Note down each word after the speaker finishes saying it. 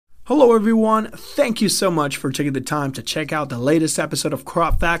Hello everyone, thank you so much for taking the time to check out the latest episode of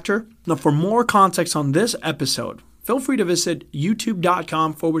Crop Factor. Now for more context on this episode, feel free to visit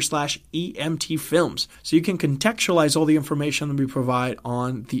youtube.com/EMT Films so you can contextualize all the information that we provide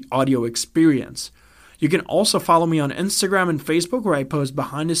on the audio experience. You can also follow me on Instagram and Facebook where I post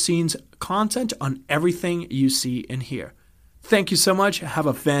behind the scenes content on everything you see and hear. Thank you so much, have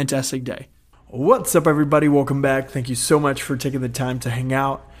a fantastic day. What's up everybody, welcome back. Thank you so much for taking the time to hang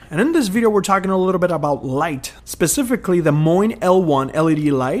out. And in this video, we're talking a little bit about light, specifically the Moin L1 LED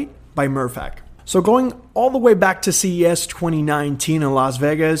light by Murphac. So going all the way back to CES 2019 in Las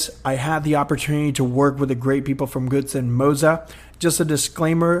Vegas, I had the opportunity to work with the great people from Goodson Moza. Just a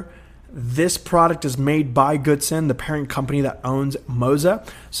disclaimer, this product is made by Goodson, the parent company that owns Moza.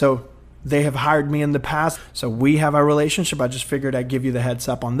 So they have hired me in the past, so we have a relationship. I just figured I'd give you the heads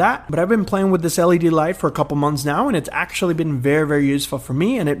up on that. But I've been playing with this LED light for a couple months now, and it's actually been very, very useful for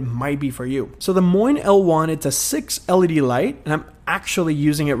me, and it might be for you. So the Moin L1, it's a 6 LED light, and I'm actually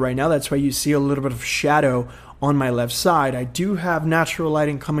using it right now. That's why you see a little bit of shadow on my left side. I do have natural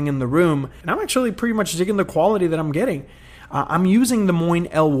lighting coming in the room, and I'm actually pretty much digging the quality that I'm getting. I'm using the Moin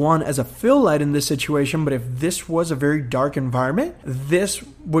L1 as a fill light in this situation, but if this was a very dark environment, this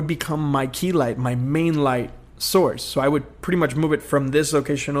would become my key light, my main light source. So I would pretty much move it from this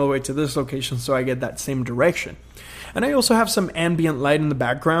location all the way to this location so I get that same direction. And I also have some ambient light in the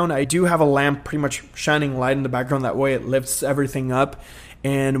background. I do have a lamp pretty much shining light in the background. That way it lifts everything up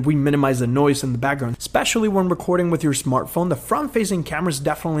and we minimize the noise in the background, especially when recording with your smartphone. The front-facing camera is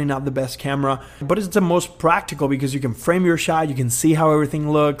definitely not the best camera, but it's the most practical because you can frame your shot, you can see how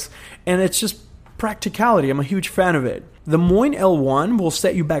everything looks, and it's just practicality. I'm a huge fan of it. The Moin L1 will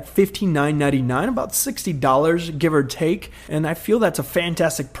set you back $59.99, about $60, give or take, and I feel that's a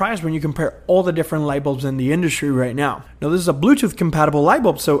fantastic price when you compare all the different light bulbs in the industry right now. Now, this is a Bluetooth compatible light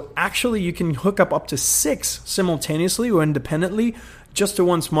bulb, so actually you can hook up to 6 simultaneously or independently just to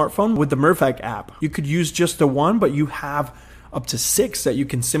one smartphone with the Murphac app. You could use just the one, but you have up to 6 that you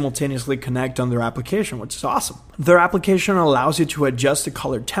can simultaneously connect on their application, which is awesome. Their application allows you to adjust the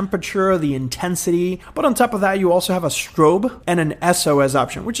color temperature, the intensity, but on top of that, you also have a strobe and an SOS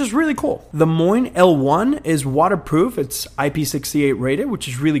option, which is really cool. The Moin L1 is waterproof. It's IP68 rated, which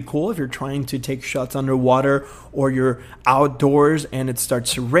is really cool if you're trying to take shots underwater or you're outdoors and it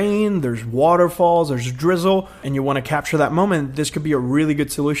starts to rain, there's waterfalls, there's drizzle, and you want to capture that moment. This could be a really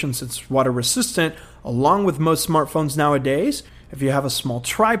good solution since it's water resistant, along with most smartphones nowadays. If you have a small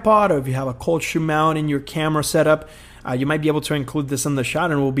tripod or if you have a cold shoe mount in your camera setup, you might be able to include this in the shot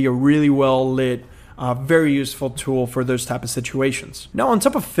and it will be a really well lit, very useful tool for those type of situations. Now, on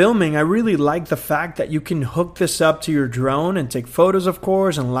top of filming, I really like the fact that you can hook this up to your drone and take photos, of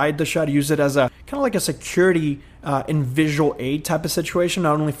course, and light the shot, use it as a kind of like a security and visual aid type of situation,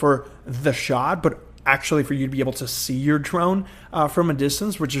 not only for the shot, but actually for you to be able to see your drone from a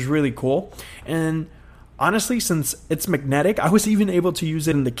distance, which is really cool. And honestly, since it's magnetic, I was even able to use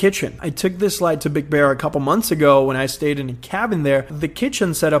it in the kitchen. I took this light to Big Bear a couple months ago when I stayed in a cabin there. The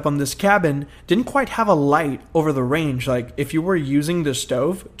kitchen setup on this cabin didn't quite have a light over the range. Like if you were using the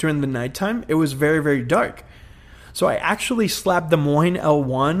stove during the nighttime, it was very, very dark. So I actually slapped the Moin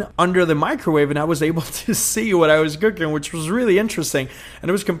L1 under the microwave and I was able to see what I was cooking, which was really interesting. And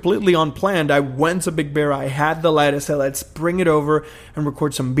it was completely unplanned. I went to Big Bear, I had the light, I said, let's bring it over and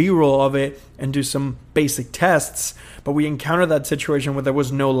record some B-roll of it and do some basic tests. But we encountered that situation where there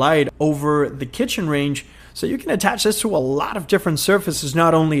was no light over the kitchen range. So you can attach this to a lot of different surfaces,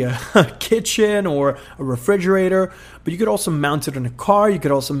 not only a kitchen or a refrigerator, but you could also mount it on a car. You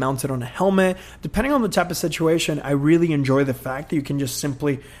could also mount it on a helmet. Depending on the type of situation, I really enjoy the fact that you can just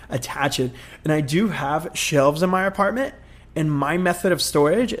simply attach it. And I do have shelves in my apartment, and my method of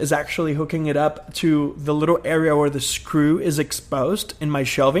storage is actually hooking it up to the little area where the screw is exposed in my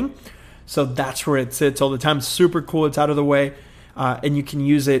shelving. So that's where it sits all the time. Super cool. It's out of the way. And you can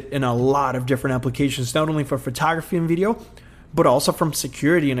use it in a lot of different applications, not only for photography and video, but also from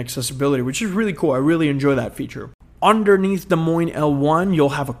security and accessibility, which is really cool. I really enjoy that feature. Underneath the Moin L1, you'll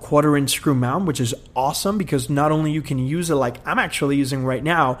have a 1/4-inch screw mount, which is awesome because not only you can use it like I'm actually using right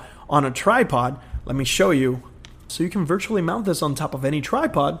now on a tripod. Let me show you. So you can virtually mount this on top of any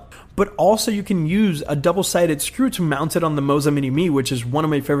tripod, but also you can use a double-sided screw to mount it on the Moza Mini Me, which is one of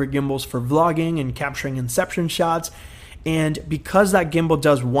my favorite gimbals for vlogging and capturing inception shots. And because that gimbal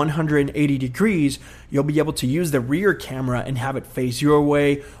does 180 degrees, you'll be able to use the rear camera and have it face your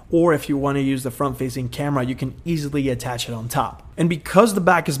way. Or if you want to use the front-facing camera, you can easily attach it on top. And because the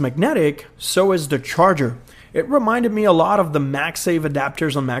back is magnetic, so is the charger. It reminded me a lot of the MagSafe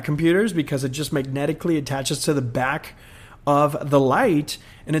adapters on Mac computers because it just magnetically attaches to the back of the light,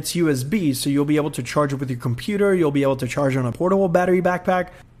 and it's USB, so you'll be able to charge it with your computer, you'll be able to charge it on a portable battery backpack,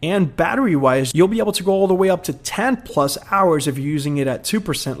 and battery-wise, you'll be able to go all the way up to 10 plus hours if you're using it at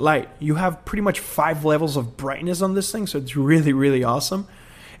 2% light. You have pretty much 5 levels of brightness on this thing, so it's really, really awesome.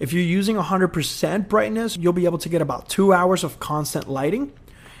 If you're using 100% brightness, you'll be able to get about 2 hours of constant lighting,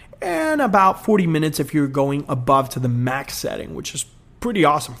 and about 40 minutes if you're going above to the max setting, which is pretty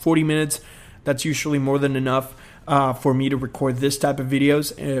awesome. 40 minutes, that's usually more than enough for me to record this type of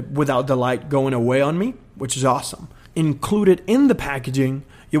videos without the light going away on me, which is awesome. Included in the packaging,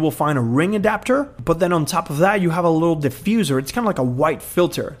 you will find a ring adapter, but then on top of that, you have a little diffuser. It's kind of like a white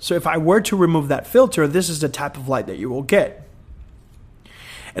filter. So if I were to remove that filter, this is the type of light that you will get.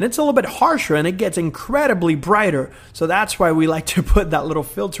 And it's a little bit harsher and it gets incredibly brighter. So that's why we like to put that little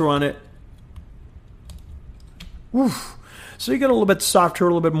filter on it. Oof. So you get a little bit softer, a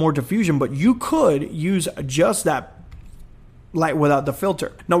little bit more diffusion, but you could use just that light without the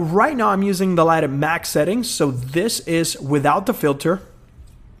filter. Now, right now I'm using the light at max settings. So this is without the filter.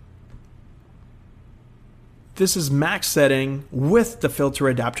 This is max setting with the filter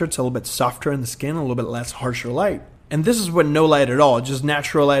adapter. It's a little bit softer in the skin, a little bit less harsher light. And this is with no light at all, just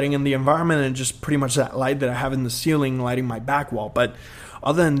natural lighting in the environment and just pretty much that light that I have in the ceiling lighting my back wall. But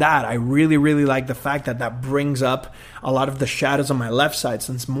other than that, I really, really like the fact that that brings up a lot of the shadows on my left side,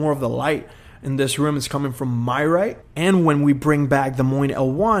 since more of the light in this room is coming from my right. And when we bring back the Moin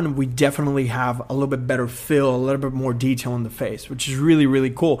L1, we definitely have a little bit better fill, a little bit more detail in the face, which is really,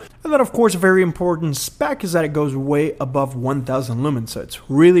 really cool. And then, of course, a very important spec is that it goes way above 1000 lumens. So it's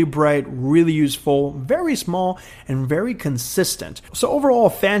really bright, really useful, very small, and very consistent. So overall,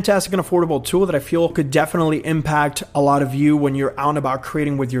 a fantastic and affordable tool that I feel could definitely impact a lot of you when you're out and about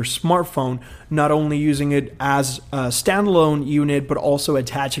creating with your smartphone, not only using it as a standalone unit, but also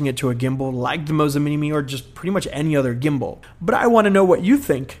attaching it to a gimbal like the Moza Mini Me or just pretty much any other gimbal. But I want to know what you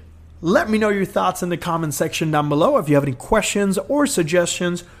think. Let me know your thoughts in the comment section down below. If you have any questions or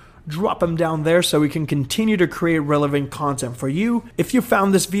suggestions, drop them down there so we can continue to create relevant content for you. If you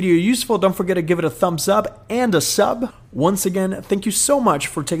found this video useful, don't forget to give it a thumbs up and a sub. Once again, thank you so much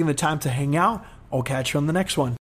for taking the time to hang out. I'll catch you on the next one.